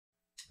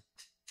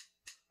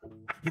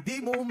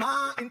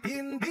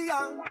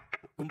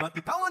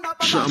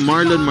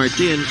Marlon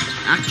Martin,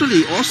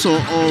 actually also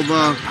of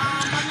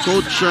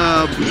Coach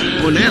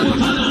Bonel,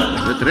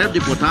 Rev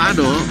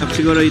Diputado.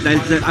 Siguro dahil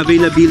sa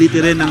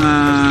availability rin ng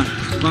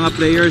mga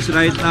players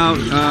right now,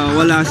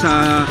 wala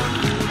sa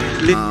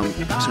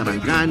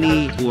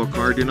Sarangani, Pua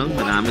Cardinal,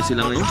 marami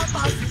sila ngayon.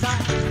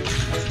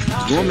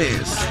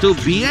 Gomez to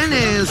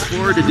Bienes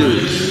for the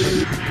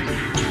deuce.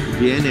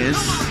 Bienes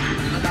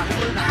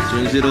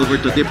swings it over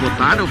to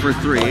Diputado for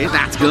 3.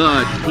 That's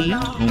good.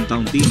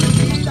 Hometown team.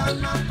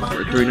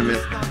 For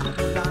tournament.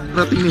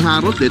 Rating ni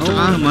Harold eh. Oo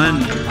naman.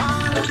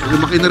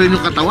 Lumaki na rin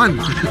yung katawan.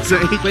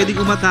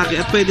 Pwedeng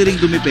umatake at pwede rin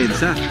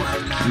dumipensa.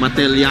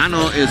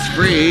 Mateliano is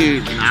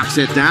free.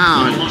 Knocks it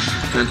down.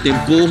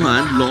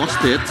 Cantimbuhan lost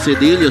it.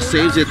 Cedillo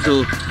saves it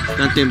to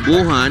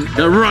Cantimbuhan.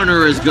 The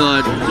runner is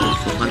good.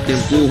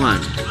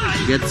 Cantimbuhan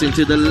gets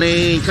into the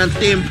lane.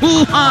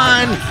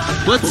 Cantimbuhan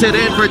puts it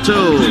in for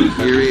 2.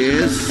 Here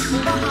he is.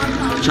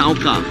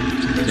 Chauka.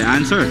 The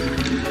answer.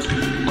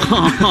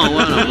 Oh,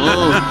 what a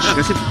move.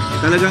 Kasi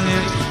talagang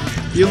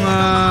yung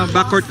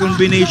backcourt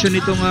combination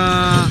nitong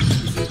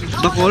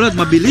Bacolod,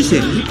 mabilis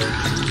eh.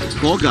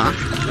 Koga,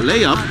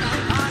 layup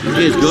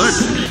is good.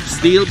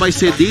 Steal by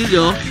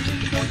Cedillo.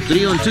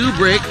 3-on-2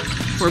 break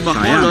for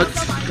Bacolod.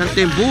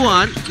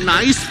 Cantimbuhan,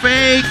 nice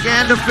fake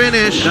and the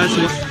finish. That's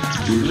what.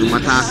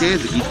 Matake,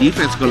 the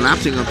defense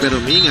collapsing on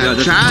PEROMINGAN.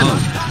 Chan.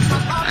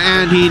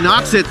 And he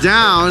knocks it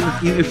down.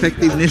 Yung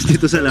effectiveness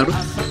dito sa laro.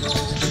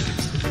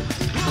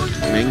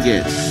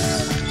 Menges.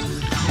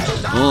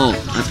 Oh,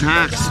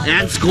 attacks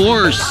and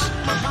scores.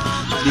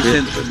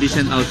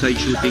 Decent outside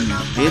shooting.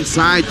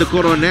 Inside to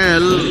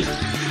Coronel.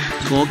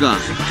 Koga.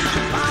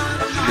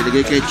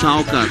 Binigay kay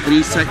Chauka.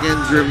 3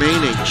 seconds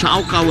remaining.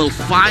 Chauka will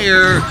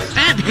fire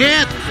and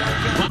hit.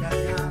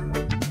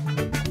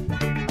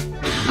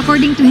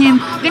 According to him,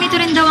 ganito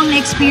rin daw ang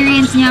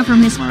na-experience niya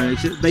from his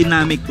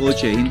dynamic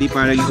coach eh. Hindi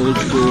parang old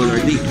school or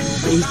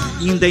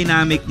yung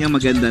dynamic niya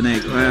maganda na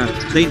eh.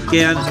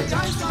 Kaya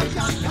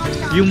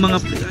yung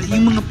mga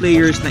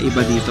players na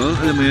iba dito,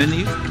 alam mo yun,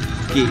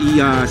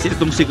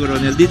 itong si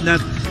Coronel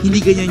hindi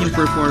ganyan yung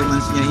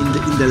performance niya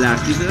in the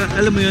last year.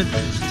 Alam mo yun,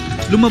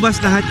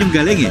 lumabas lahat yung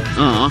galing eh.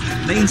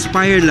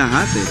 Na-inspire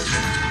lahat eh.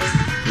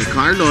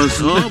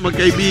 Carlos,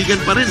 magkaibigan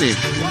pa rin eh.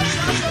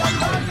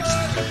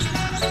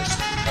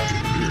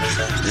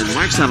 And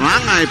Mark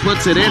Sarangay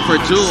puts it in for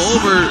 2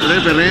 over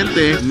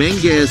Reverente.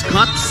 Menges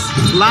cuts,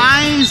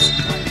 flies,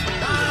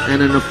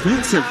 and an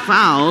offensive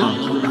foul.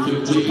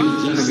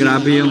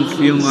 Grabe yung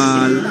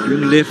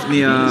lift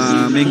ni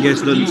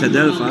Menges doon sa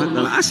Delpha.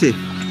 Talaas eh.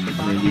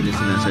 Hindi na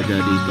sinasadya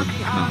dito.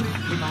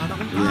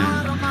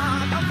 Yeah.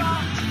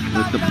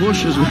 With the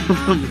push as well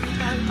from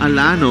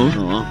Alano.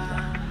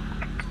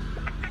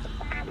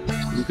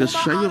 Because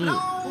siya yung,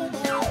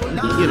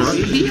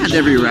 he had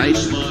every right.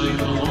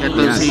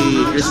 Ito si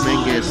Chris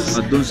Menges.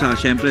 At doon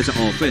syempre sa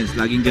offense,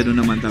 laging gano'n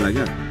naman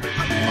talaga.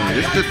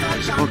 This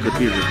could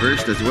be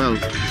reversed as well.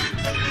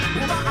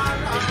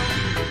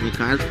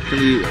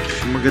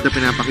 Maganda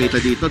pinapakita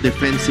dito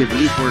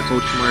defensively for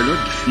Coach Marlon.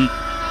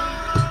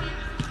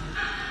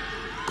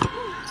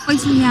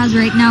 Voice he has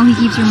right now, he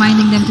keeps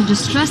reminding them to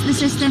just trust the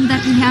system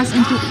that he has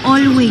and to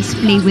always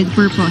play with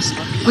purpose.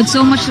 With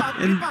so much...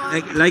 And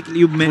like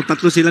you may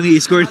tatlo silang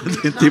i-score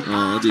natin.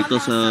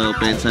 Dito sa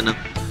pensa na.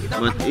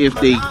 But if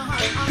they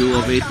 2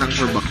 of 8 lang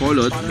for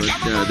Bacolod, but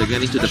they're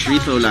getting to the free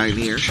throw line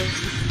here.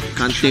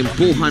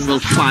 Cantimbuhan will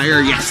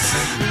fire, yes!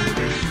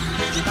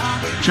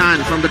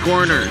 Chan from the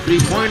corner,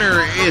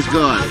 3-pointer is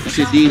good.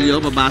 Cedillo,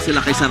 baba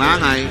sila kay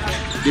Sarangay.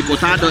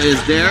 Diputado is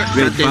there.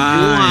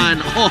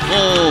 Cantimbuhan,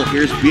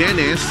 here's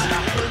Bienes.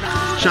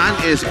 Chan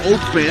is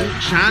open.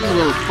 Chan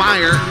will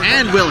fire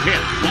and will hit.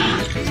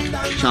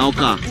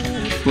 Chauka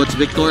puts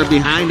Victor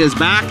behind his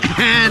back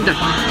and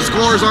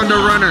scores on the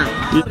runner.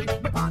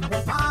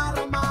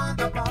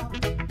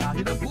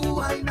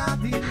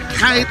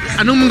 Kahit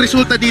anong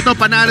resulta dito,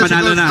 panalo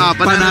na.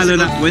 Panalo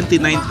na.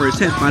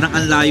 29%. Parang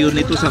ang layo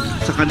nito sa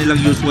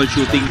kanilang usual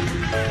shooting.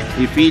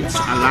 He feeds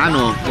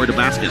Alano for the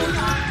basket.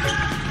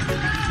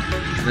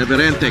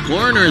 Reverente,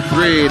 corner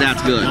 3.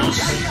 That's good.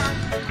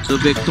 So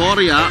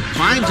Victoria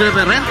finds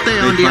Reverente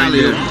on the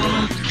alley.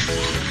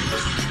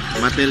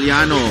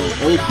 Mateliano,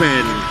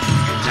 open.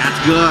 That's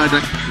good.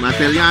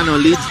 Mateliano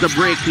leads the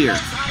break here.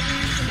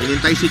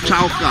 Inintay si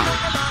Chauka.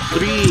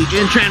 3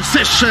 in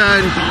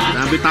transition.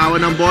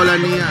 Nabitawan ng bola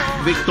ni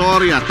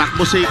Victoria.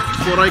 Takbo si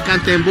Puroy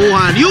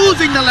Cantimbuhan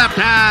using the left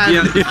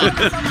hand.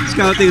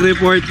 Scouting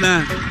report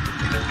na.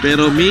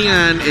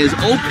 PEROMINGAN is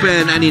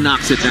open and he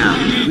knocks it down.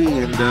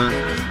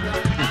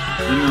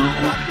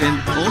 And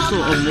also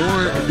a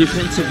more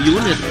defensive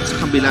unit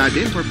sa kabila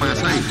din for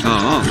Pasay.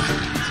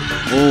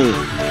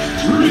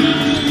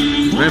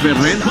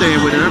 Reverente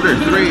with another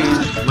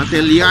 3.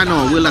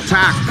 Mateliano will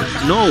attack.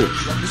 No.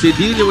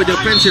 Cedillo with the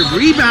offensive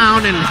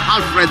rebound and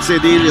Alfred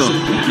Cedillo.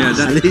 Yeah,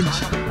 challenge.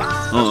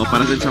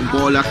 Para din sa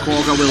bola.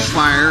 Koga will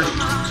fire.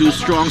 Too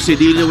strong.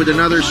 Cedillo with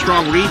another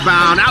strong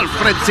rebound.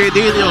 Alfred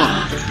Cedillo.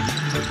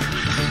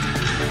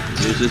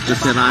 This is the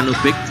Serrano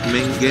pick.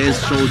 Menguez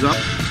shows up.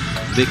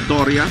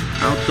 Victoria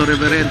out to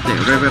Reverente.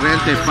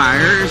 Reverente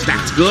fires.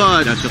 That's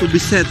good. That's to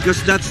be said because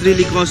that's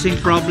really causing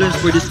problems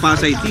for this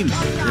Pasay team.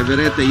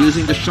 Reverente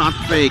using the shot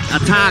fake.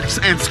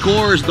 Attacks and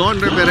scores. Don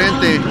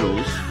Reverente.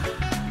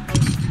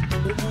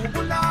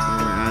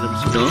 Adams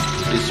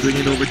is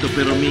swinging over to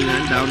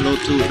Peromingan. Down low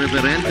to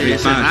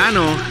Reverente.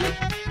 Serrano.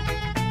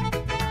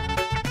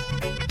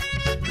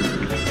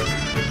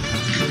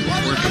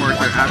 Fourth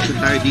quarter action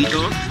tayo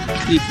dito.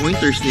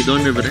 3-pointers ni Don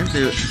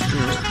Reverente.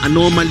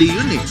 Anomaly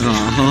yun eh.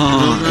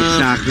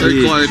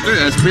 Exactly. Third quarter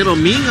as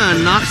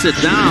Peromingan knocks it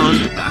down.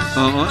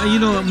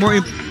 You know,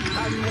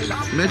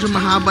 Medyo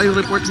mahaba yung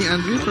report ni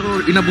Andrew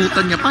pero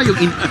inabutan niya pa yung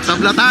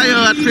tabla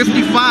tayo at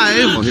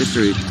 55.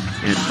 History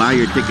and buy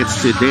your tickets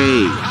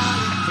today.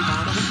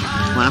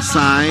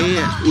 Pasay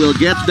will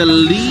get the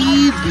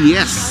lead.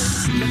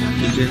 Yes.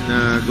 He can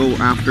go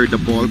after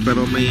the ball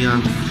pero may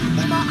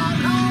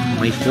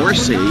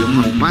force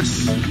yung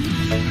hangpas.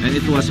 And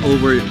it was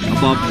over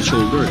above the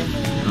shoulder.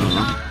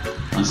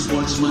 A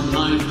sportsman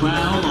line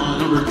foul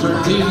on number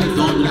 13.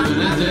 Don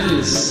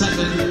Reverente is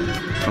second.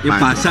 Yung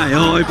Pasay.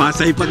 Yung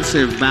Pasay pa.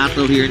 Defensive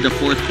battle here in the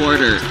fourth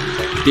quarter.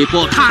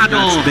 Dipotado.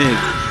 That's big.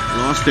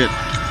 Lost it.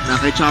 Na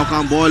kay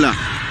Chauca ang bola.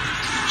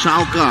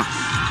 Chauca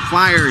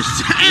fires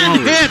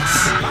and hits.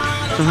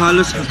 So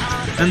halos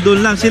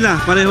nandun lang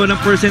sila. Pareho ng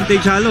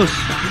percentage halos.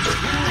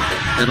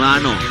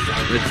 Serrano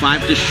with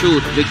 5 to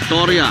shoot.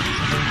 Victoria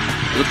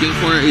looking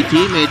for a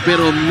teammate.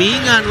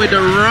 Peromingan with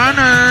a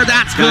runner.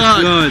 That's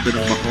good.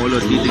 Pero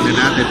Bacolod, titignan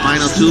natin.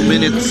 Final 2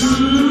 minutes.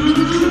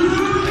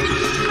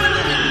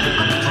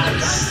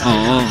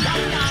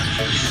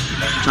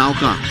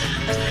 Chauca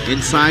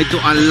inside to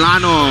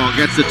Alano.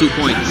 Gets the 2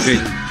 points. Okay.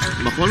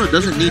 Bacolod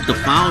doesn't need to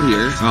foul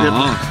here.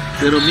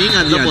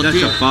 Peromingan double that's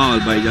team. a foul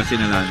by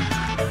Justin Alano.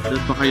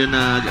 Doon pa kayo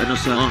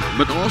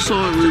but also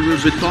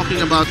we've been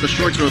talking about the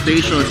short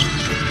rotation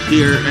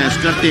here as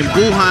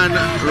Kantimbuhan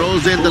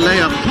rolls in the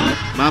layup.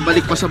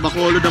 Babalik pa sa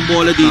Bacolod ang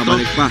bola dito.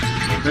 Babalik pa.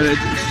 Pero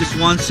it's just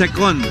 1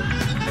 second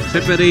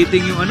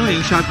separating yung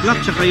yung shot clock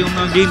tsaka yung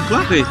game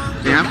clock eh.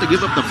 They have to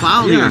give up the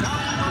foul here.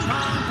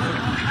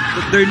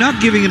 But they're not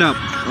giving it up.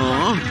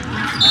 Well,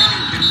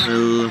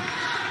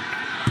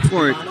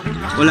 fourth,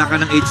 wala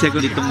ka ng 8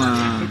 seconds itong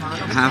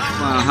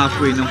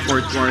halfway ng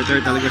fourth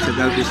quarter. Talaga sa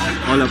Delta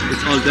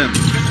it's all them.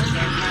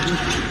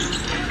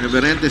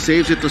 Reverente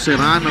saves it to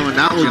Serrano and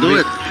that will do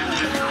it.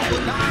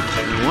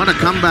 What a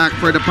comeback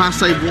for the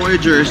Pasay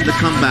Voyagers, the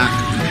comeback.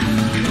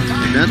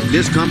 And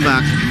this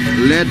comeback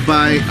led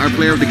by our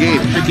player of the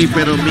game,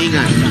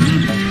 Peromingan.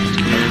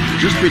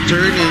 Just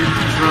returning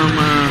from